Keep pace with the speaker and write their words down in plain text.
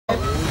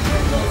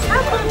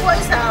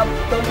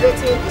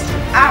dominating the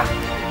street.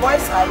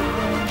 Boys are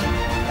even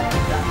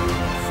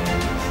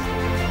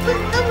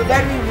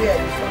very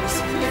weird for the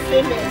city.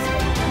 Famous.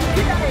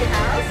 You get a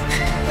house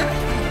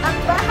and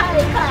buy her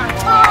a car.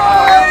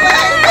 Oh my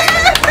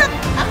God.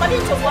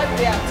 According to what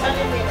they are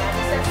telling me now,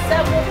 they said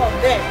 7 of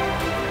them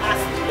are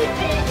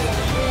sleeping in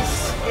this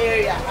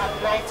area at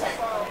night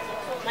time.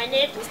 My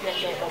name is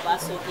Neke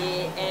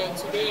Obasoge, and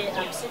today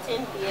I'm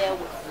sitting here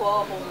with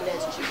 4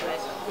 homeless children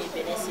in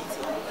Benin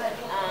City.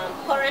 I'm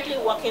currently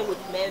working with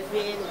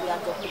Melvin. We are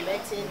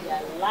documenting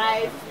their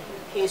life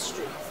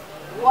history,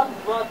 what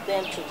brought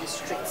them to the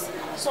streets.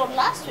 So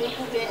last week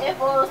we were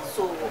able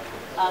to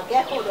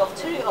get hold of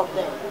 3 of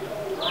them,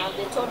 and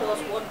they told us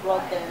what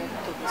brought them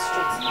to the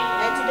streets.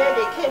 And today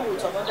they came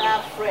with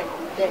another friend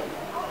with them,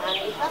 and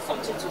he has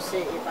something to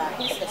say about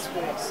his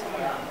experience.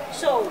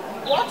 So,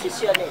 what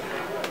is your name?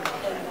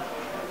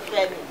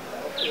 Femi.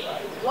 Okay.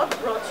 What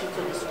brought you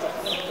to the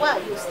streets? Why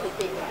are you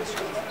sleeping in the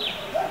streets?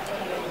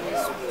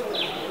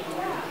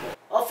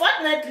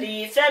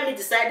 Unfortunately, Femi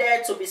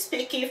decided to be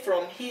speaking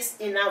from his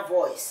inner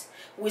voice.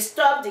 We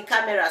stopped the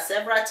camera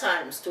several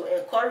times to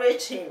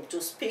encourage him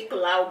to speak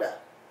louder.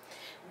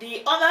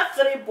 The other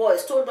 3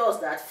 boys told us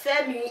that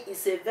Femi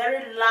is a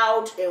very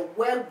loud and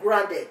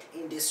well-grounded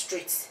in the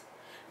streets,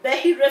 but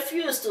he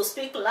refused to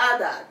speak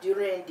louder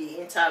during the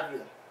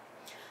interview.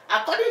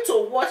 According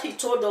to what he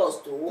told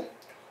us though,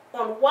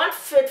 on one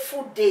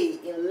fateful day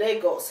in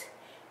Lagos,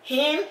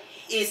 him,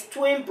 his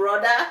twin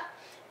brother,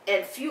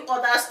 and few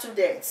other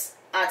students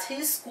at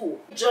his school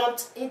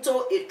jumped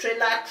into a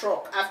trailer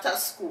truck after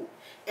school,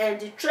 and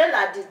the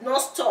trailer did not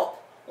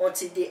stop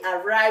until they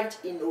arrived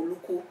in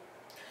Oluku.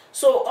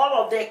 So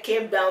all of them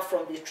came down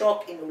from the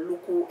truck in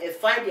Oluku and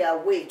found their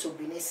way to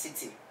Benin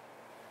City.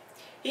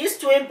 His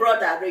twin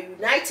brother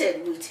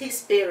reunited with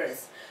his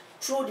parents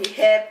through the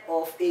help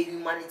of a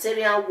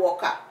humanitarian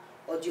worker,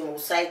 Odion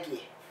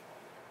Osagie.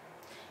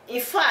 In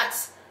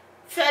fact,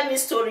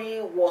 Femi's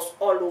story was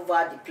all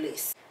over the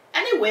place.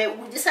 Anyway,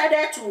 we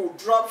decided to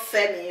drop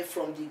Femi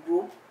from the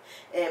group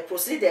and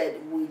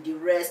proceeded with the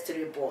rest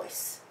 3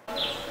 boys.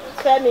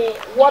 Femi,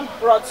 what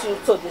brought you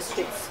to the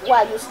streets?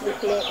 Why are you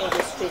sleeping in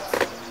the streets?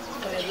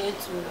 I went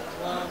to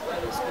one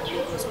private school,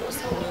 Lagos,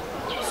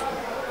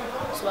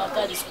 so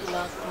after the school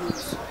had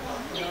closed,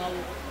 now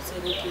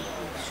said okay,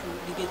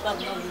 the gate man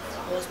now look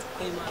us to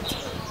came out.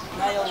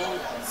 Now you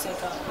want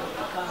set up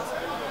the cars.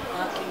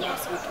 Now came out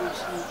say okay,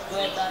 she go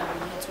enter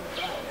the little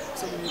car,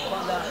 so we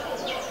come down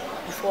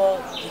before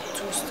the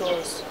 2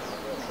 stores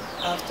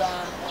after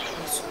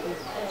the school.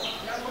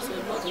 So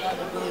not to have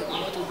the way,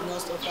 not to do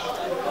not stop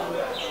after the car,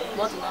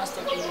 not to not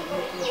stop in the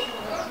local.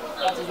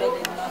 That is where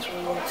the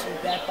national road to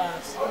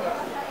bypass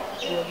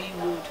the big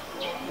road.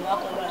 You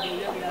walk over the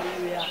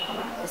area.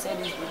 They said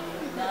this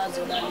building. Now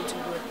the other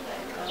little boy.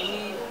 Can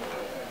we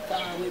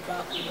find our way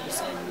back? We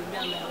said me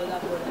and my other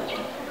brother.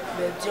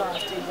 But John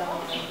stayed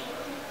down.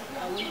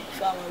 Can we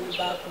find our way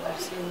back? We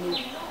say no.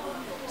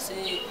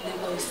 Say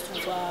Lagos is too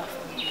far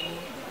from Benin.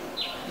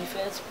 The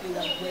first place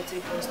that we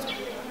take us to.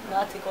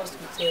 Now take us to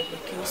the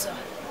Kiosa.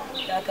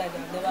 That kind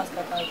of never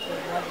started to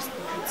have a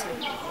stupid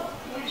here.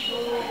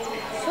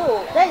 So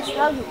that is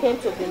how you came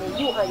to Benin,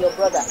 you and your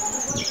brother.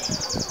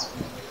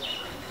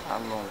 How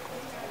long?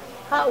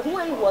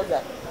 When was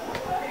that?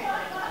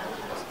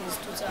 It's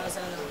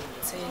 2010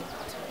 to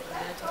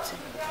 2010.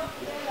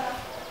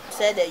 You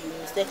said that you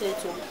mistakenly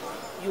took,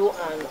 you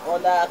and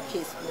other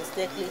kids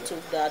mistakenly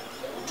took that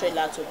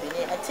trailer to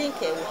Benin. I think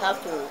we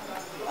have to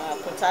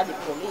contact the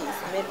police.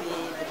 Maybe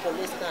the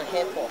police can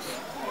help us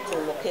to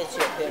locate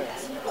your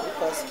parents,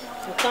 because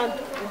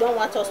you don't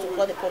want us to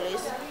call the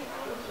police.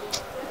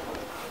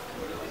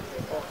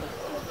 Okay.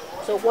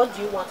 So what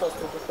do you want us to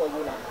do for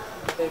you now?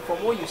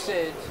 From what you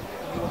said,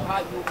 you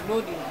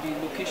know the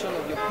location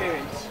of your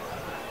parents,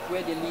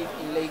 where they live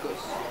in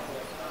Lagos,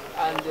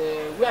 and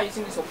we are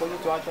using this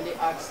opportunity to actually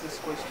ask this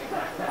question.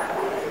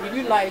 Would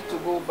you like to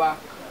go back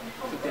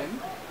to them?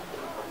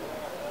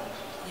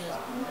 Yes.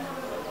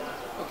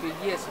 Okay,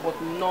 yes, but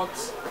not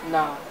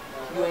now.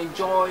 You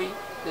enjoy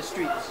the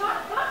streets.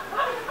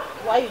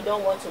 Why you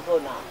don't want to go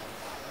now?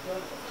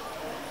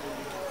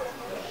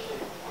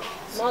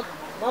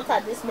 Not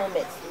at this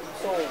moment.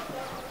 So,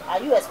 are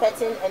you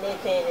expecting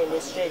anything in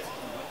the street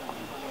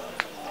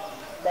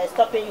that is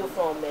stopping you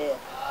from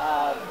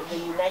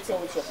reuniting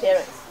with your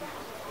parents?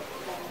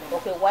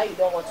 Okay, why you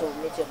don't want to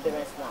meet your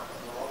parents now?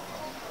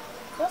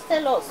 Just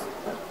tell us.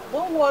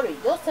 Don't worry.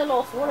 Just tell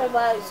us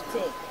whatever you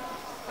think.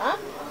 Huh?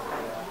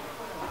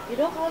 You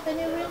don't have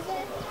any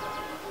reason?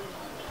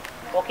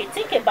 Okay,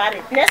 think about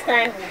it. Next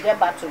time we'll get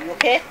back to you,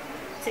 okay?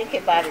 Think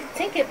about it.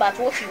 Think about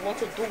what you want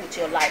to do with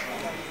your life.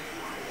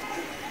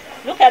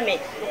 Look at me.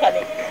 Look at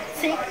me.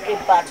 Think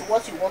about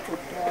what you want to do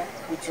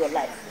with your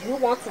life. Do you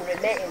want to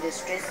remain in the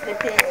streets,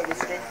 sleeping in the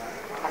streets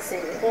as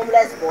a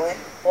homeless boy,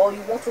 or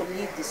you want to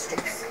leave the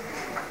streets?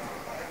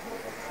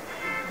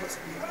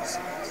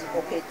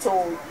 Okay,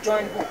 to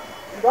join who?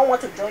 You don't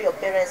want to join your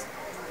parents.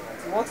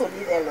 You want to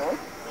live alone?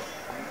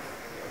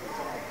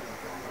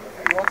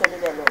 You want to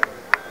live alone?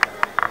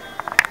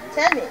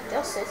 Tell me,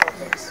 just say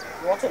something.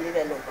 You want to leave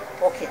alone?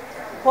 Okay.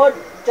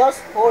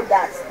 Just hold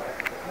that.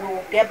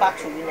 We'll get back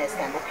to you next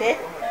time, okay?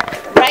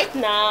 Right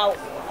now,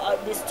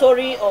 the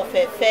story of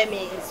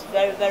Femi is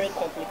very, very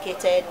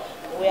complicated.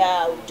 We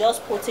are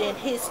just putting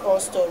his own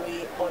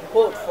story on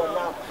hold for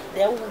now.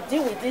 Then we'll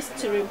deal with these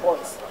 3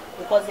 boys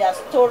because their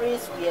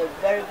stories were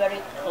very,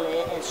 very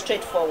clear and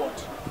straightforward.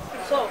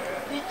 So,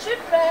 the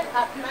children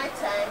at night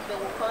time, they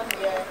will come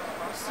here.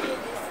 You see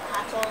these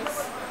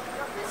cartons.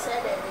 They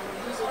said that they will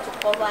use it to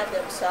cover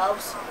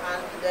themselves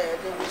and they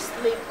will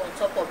sleep on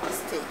top of the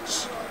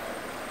stage.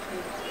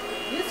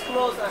 These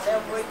clothes and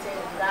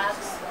everything that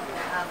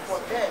are for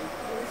them.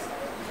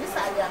 These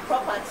are their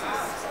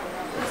properties.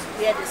 This is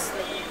where they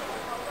sleep.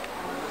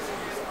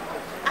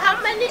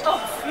 How many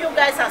of you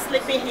guys are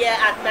sleeping here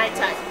at night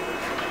time?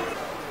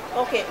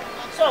 Okay,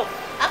 so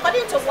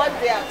according to what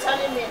they are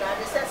telling me now,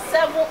 they said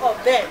 7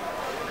 of them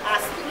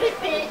are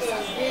sleeping in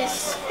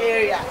this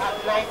area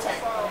at night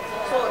time.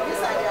 So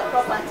these are their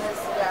properties,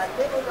 their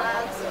little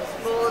bags,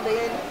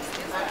 clothing,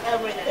 and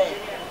everything.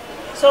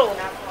 So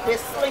they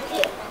sleep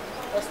here.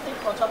 They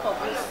sleep on top of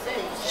this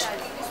stage.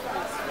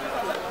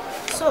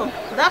 So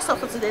that's all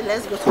for today.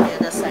 Let's go to the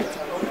other side.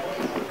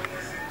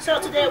 So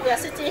today we are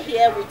sitting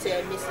here with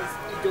Mrs.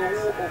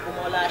 Idowu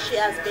Ogumola. She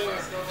has been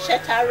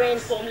sheltering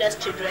homeless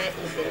children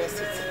in Benin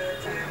City.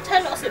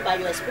 Tell us about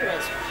your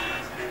experience.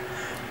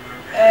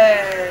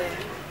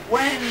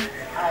 When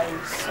I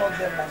saw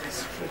them on the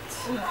street,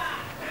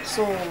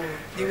 so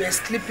they were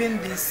sleeping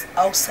this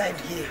outside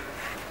here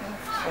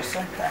for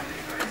some time.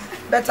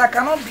 But I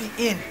cannot be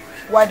in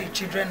while the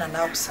children are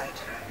outside.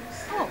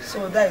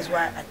 So that is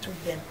why I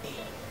took them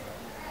in.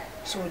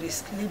 So they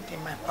sleep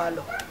in my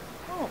parlor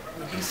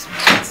with this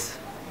mat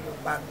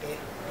back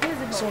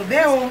there. So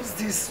they own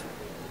these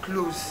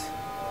clothes.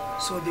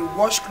 So they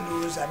wash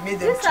clothes. I made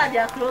them. These are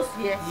their clothes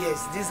here?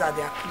 Yes, these are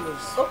their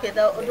clothes. Okay,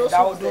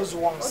 those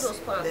ones.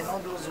 Then all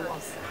those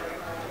ones.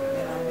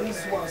 Then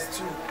these ones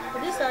too.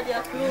 These are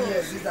their clothes?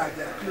 Yes, these are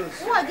their clothes.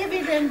 Who are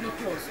giving them the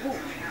clothes? Who?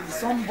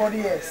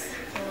 Somebody else.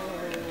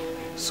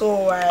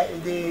 So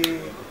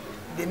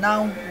they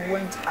now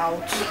went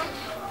out,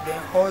 they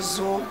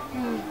hustle,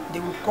 they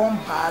will come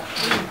back,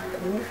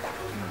 they will cook.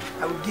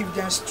 I will give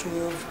them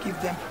stove, give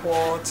them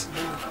pot,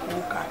 they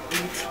will cook and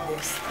eat,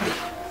 they sleep.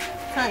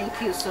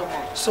 Thank you so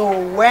much. So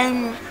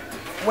when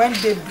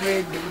they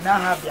break, they will now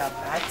have their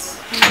baths.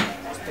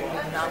 They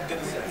will now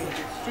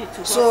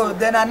go. So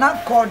then I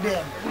now call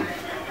them.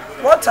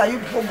 What are you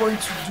people going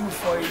to do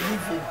for a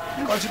living?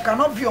 Because you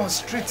cannot be on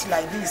street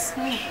like this.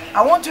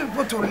 I want you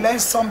people to learn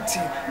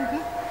something.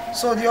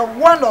 So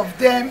one of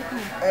them,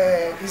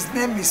 his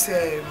name is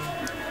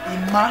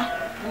Ima.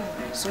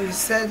 So he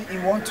said he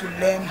wants to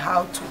learn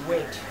how to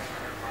wed.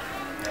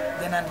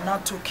 Then I now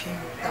took him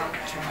down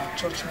to my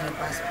church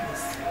neighbor's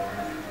place.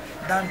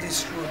 Down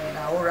this road in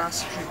Aoran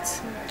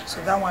Street.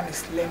 So that one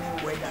is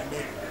learning wed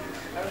again.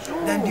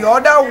 Then the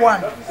other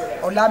one,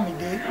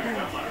 Olamide,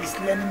 is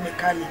learning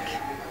mechanic.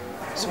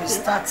 So it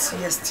starts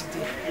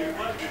yesterday.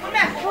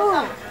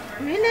 Oh,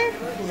 really?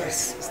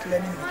 Yes, it's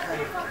learning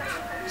mechanic.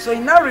 So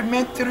it now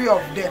remains 3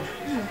 of them.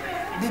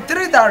 The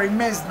 3 that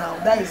remains now,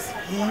 that is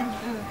him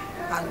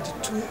and the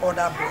 2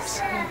 other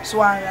boys.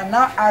 So I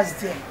now ask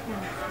them,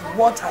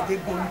 what are they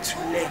going to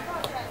learn?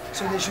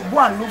 So they should go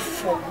and look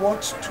for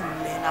what to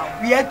learn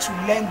and where to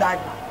learn that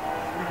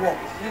work,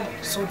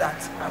 so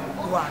that I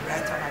will go and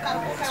write an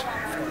agreement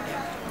for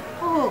them.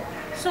 Oh,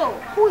 so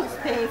who is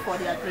paying for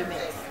the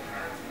agreement?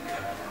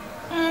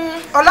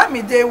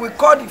 Olamide, we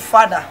called the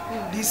father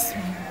this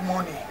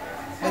morning,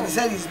 but he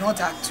said he's not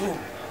at home,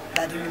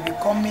 that he will be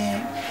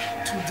coming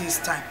 2 days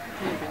time.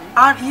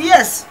 And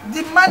yes,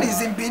 the man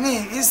is in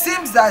Benin. It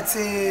seems that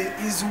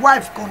his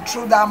wife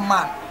controlled that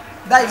man.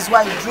 That is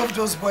why he drove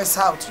those boys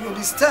out. You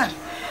understand?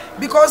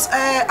 Because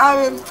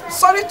I'm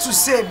sorry to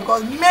say,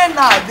 because men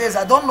nowadays,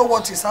 I don't know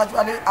what is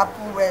actually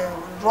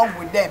wrong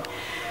with them.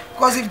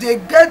 Because if they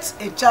get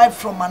a child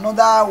from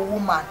another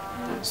woman,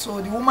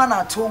 so the woman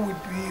at home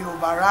will be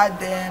override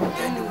them,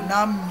 then they will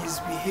now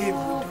misbehave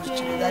with those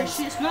children.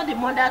 She's not the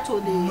mother to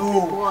the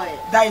boy.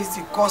 That is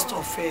the cost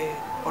of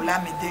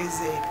Olamide's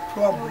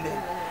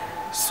problem.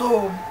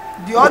 So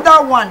the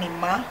other one,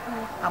 Ima,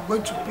 I'm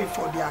going to pay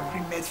for the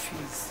agreement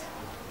fees.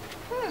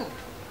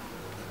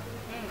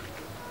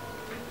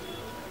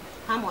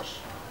 How much?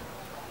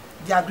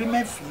 The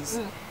agreement fees.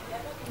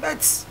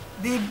 But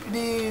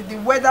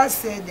the weather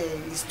said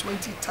it's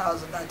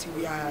 20,000 that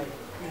we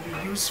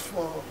will use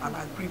for an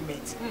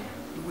agreement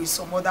with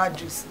some other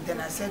juice.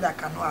 Then I said I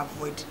cannot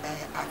afford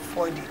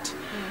it.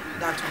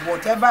 That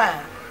whatever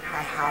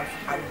I have,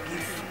 I will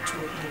give to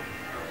you.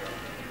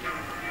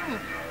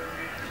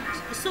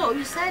 So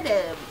you said,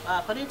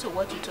 according to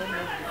what you told me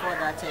before,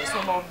 that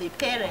some of the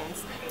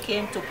parents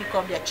came to pick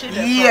up their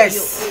children.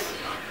 Yes.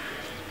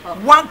 From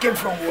you. One came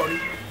from Warri,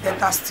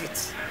 Delta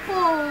State.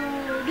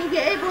 Oh, they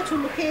were able to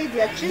locate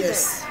their children.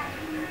 Yes.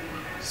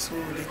 So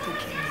they took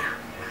him here.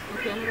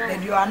 Okay,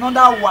 Then you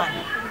another one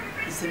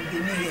is in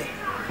Benin here,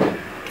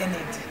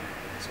 Kennedy.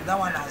 So that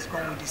one has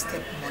gone with the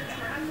stepmother.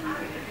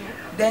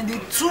 Then the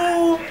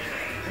 2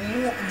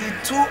 the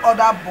 2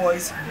 other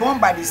boys born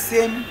by the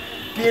same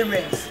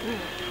parents.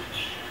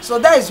 So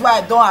that is why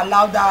I don't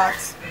allow that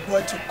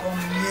boy to come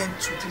near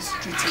to this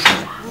street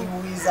again.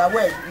 He is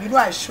aware. You know,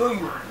 I show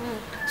you.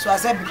 So I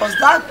said, because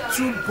that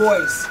 2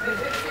 boys,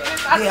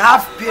 they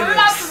have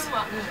parents.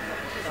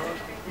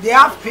 They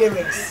have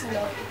parents.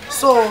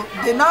 So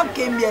they now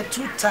came here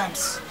 2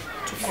 times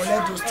to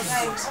collect those 2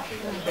 boys.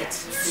 But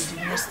they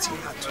did not stay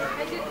at all.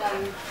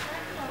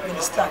 You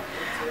understand?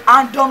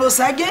 And Don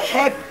Osage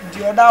helped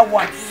the other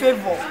one,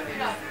 favor.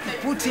 He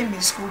put him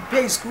in school,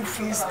 pay his school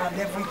fees and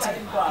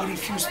everything. He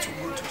refused to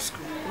go to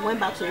school. He went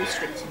back to the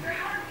street.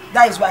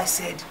 That is why I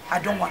said I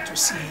don't want to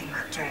see him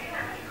at all.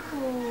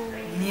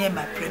 Near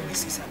my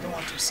premises, I don't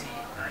want to see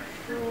him.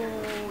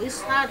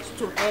 It's hard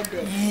to help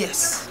them.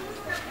 Yes.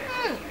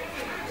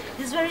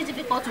 It's very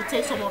difficult to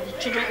take some of the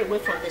children away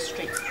from the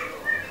street.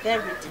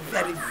 Very difficult.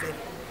 Very, very.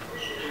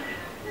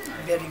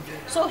 Very, very.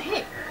 So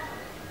here,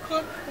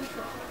 come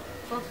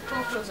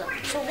closer.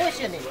 So what's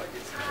your name?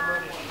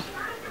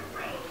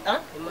 Huh?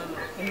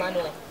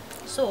 Emmanuel.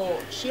 So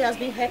she has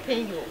been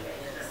helping you.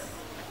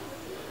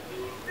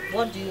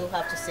 What do you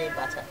have to say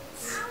about her?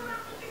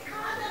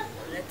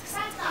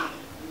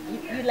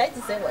 You like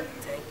to say what?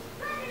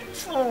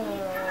 Oh.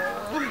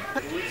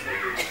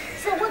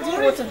 So what do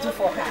you want to do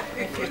for her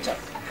in future?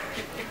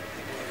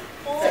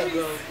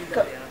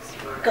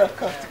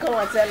 Come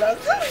on, tell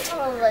us.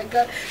 Oh my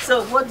God.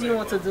 So what do you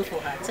want to do for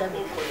her? Tell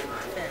me.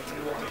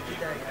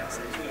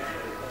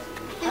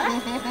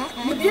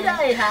 You did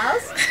her a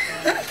house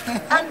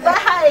and buy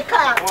her a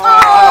car. Oh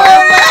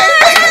my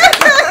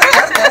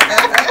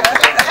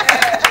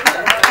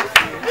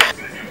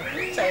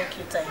Thank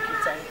you.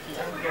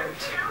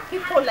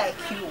 People like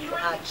you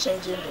are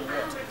changing the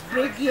world,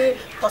 bringing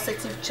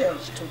positive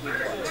change to the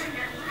world.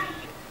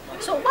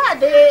 So why are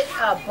they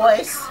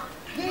boys?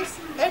 Yes,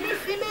 any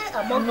female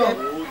among them?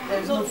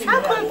 So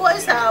how come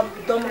boys are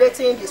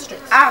dominating the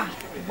streets?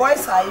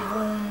 Boys are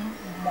even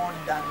more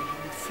than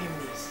the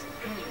females.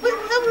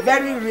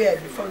 Very rare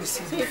before we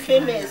see the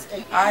females.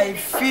 I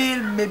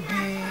feel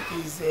maybe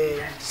it's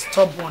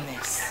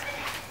stubbornness.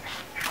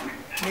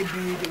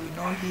 Maybe they will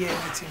not hear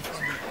anything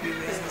from the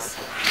parents.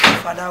 The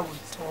father will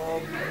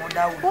talk, the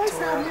mother will talk. Boys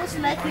are most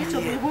likely to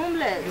be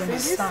homeless in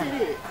this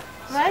city,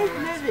 right?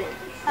 Maybe.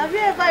 Have you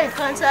ever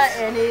encountered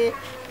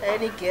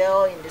any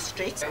girl in the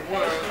street?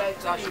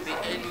 That should be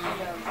any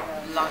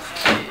last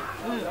year.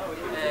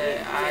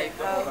 I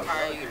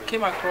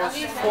came across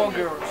 4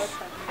 girls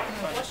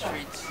on the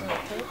streets.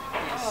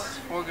 Yes,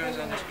 4 girls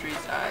on the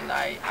streets, and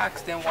I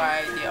asked them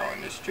why they are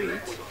on the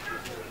street.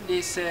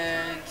 They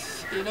said,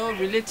 you know,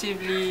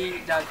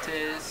 relatively that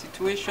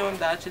situation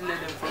that actually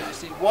led them from the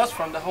street was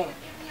from the home.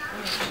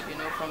 You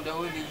know, from the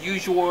home, the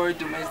usual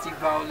domestic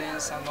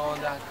violence and all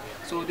that.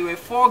 So there were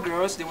 4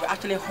 girls, they were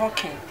actually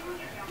hawking,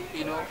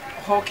 you know,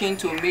 hawking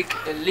to make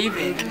a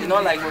living. You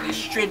know, like on the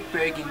street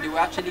begging, they were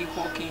actually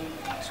hawking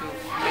to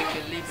make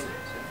a living.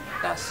 So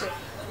that's it.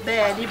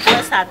 The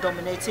boys are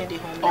dominating the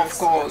homeless. Of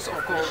course.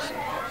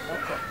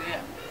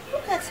 Yeah.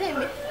 Look at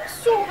him,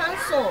 so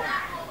handsome.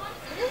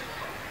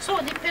 So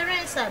the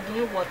parents are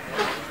doing what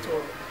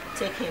to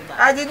take him back?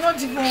 I did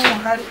not even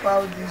heard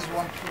about this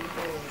one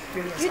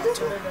parents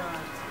at all.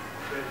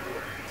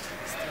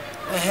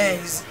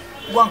 He's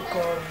one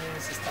called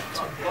Sister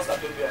Tobia.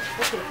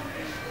 Okay.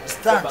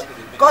 Stand.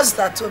 Call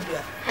Sister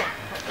Tobia.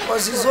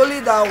 Because it's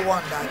only that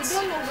one that... You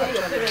don't know where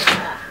your parents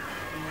are?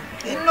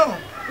 You know.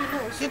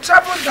 He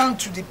traveled down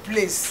to the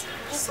place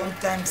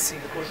sometimes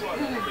ago.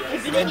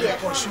 You've been here?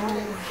 Pursue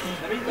him.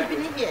 You've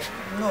been here?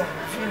 No,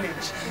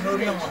 village. No,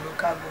 no, local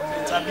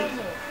government.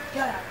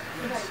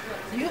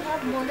 Do you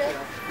have money?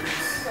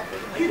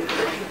 Okay.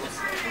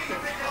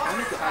 I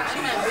need to ask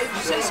you.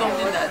 You said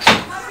something that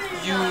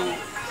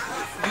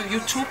you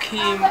took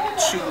him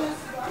to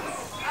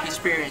his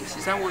parents.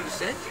 Is that what you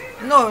said?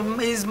 No,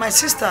 it's my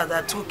sister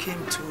that took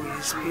him to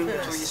his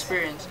parents. To his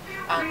parents.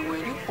 And when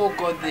you both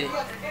got there,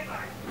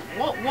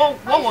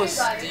 what was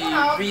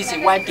the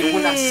reason why they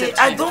wouldn't accept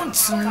him? I don't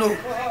know.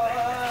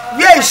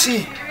 Where is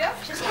she?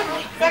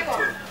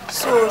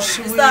 So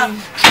she will...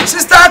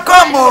 Sister,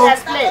 come on.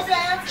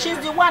 She's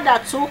the one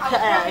that took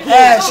him.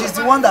 Yeah, she's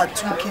the one that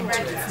took him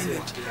to the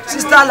village.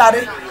 Sister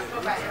Larry.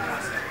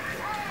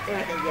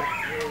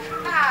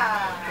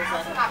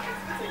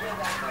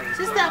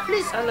 Sister,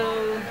 please.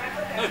 Hello.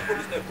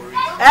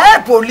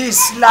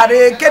 Police.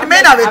 Larry. Can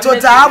me na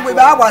betota we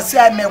ba wa si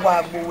ai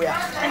mewa agbo ya.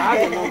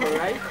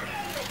 Right?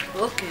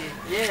 Okay.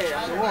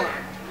 Yeah, I'm the one.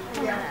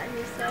 Yeah,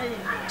 you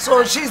saying.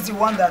 So she's the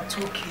one that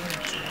took him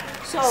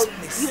to So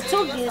you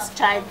took this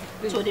child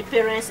to the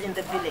parents in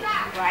the village,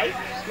 right?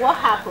 What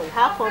happened?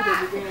 How come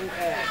they didn't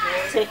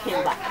take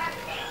him back?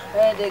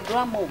 The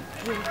grandmom.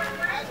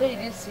 So you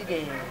didn't see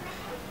the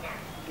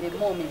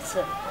mom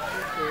itself.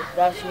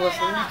 That she was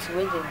in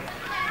it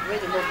when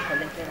the mom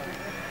collected her.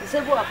 He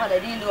said, "Go, her father." I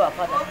didn't know her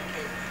father.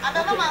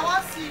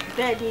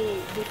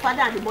 The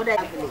father and the mother in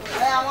the village.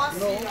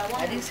 No,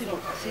 I didn't see the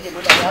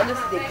mother. I only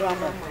see the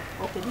grandma.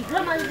 Okay, the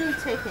grandma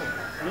didn't take him.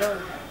 No.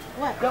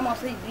 Why? Grandma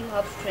said he didn't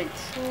have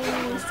strength.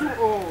 He's too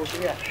old.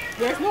 Yeah.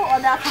 There's no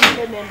other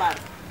family member.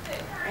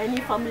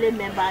 Any family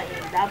member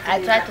in that I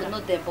village? tried to know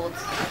them, but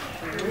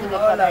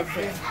All are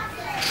free.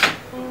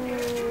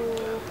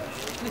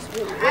 Please,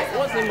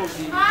 what's the name of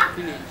the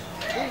village?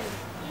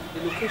 The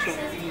location,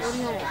 please.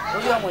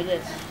 Oluomo,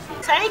 yes.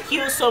 Thank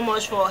you so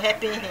much for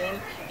helping him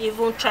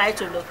even try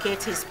to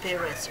locate his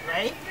parents,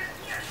 right?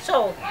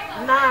 So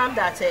now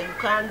that you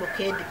can't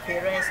locate the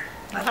parents,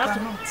 you I have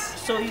cannot. to.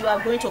 So you are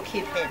going to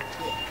keep him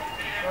here.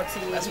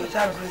 Until By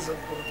special grace of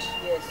God.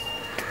 yes.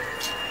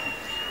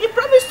 He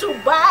promised to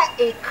buy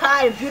a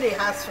car and build a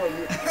house for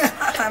you.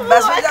 By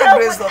special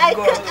grace of God.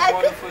 What a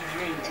wonderful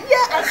dream.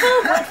 Yeah, I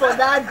can't wait for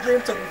that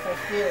dream to be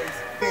fulfilled.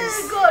 Yes.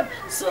 Oh God.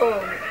 So,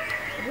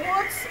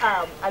 what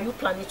are you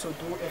planning to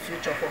do in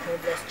future for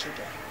homeless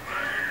children?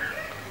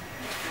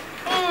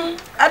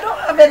 I don't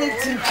have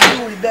anything to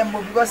do with them,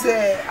 but because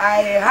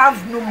I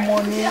have no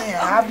money, I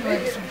have no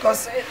anything,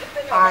 because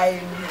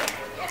I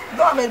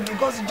don't have it,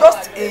 because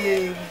just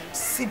a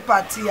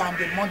sympathy and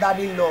a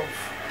motherly love.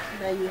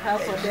 That you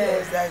have for them.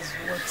 Yes,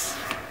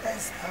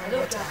 that's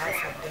what I have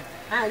for them.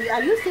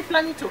 Are you still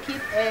planning to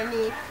keep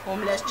any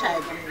homeless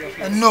child in your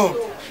place? No,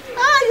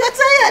 You're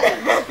tired.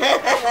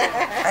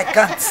 I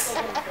can't.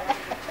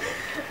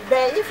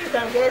 Then if you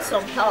can get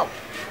some help,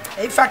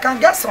 If I can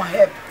get some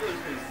help,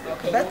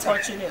 okay, better. we'll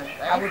continue.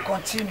 I Right? will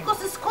continue.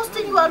 Because it's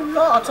costing you a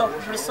lot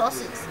of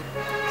resources.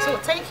 So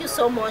thank you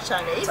so much,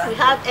 and if we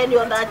have any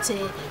other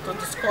thing to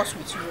discuss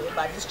with you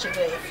about these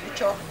children in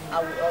future,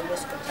 I will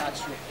always contact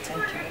you.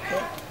 Thank you.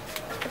 Okay.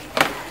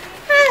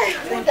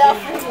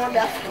 Wonderful,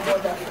 wonderful,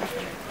 wonderful.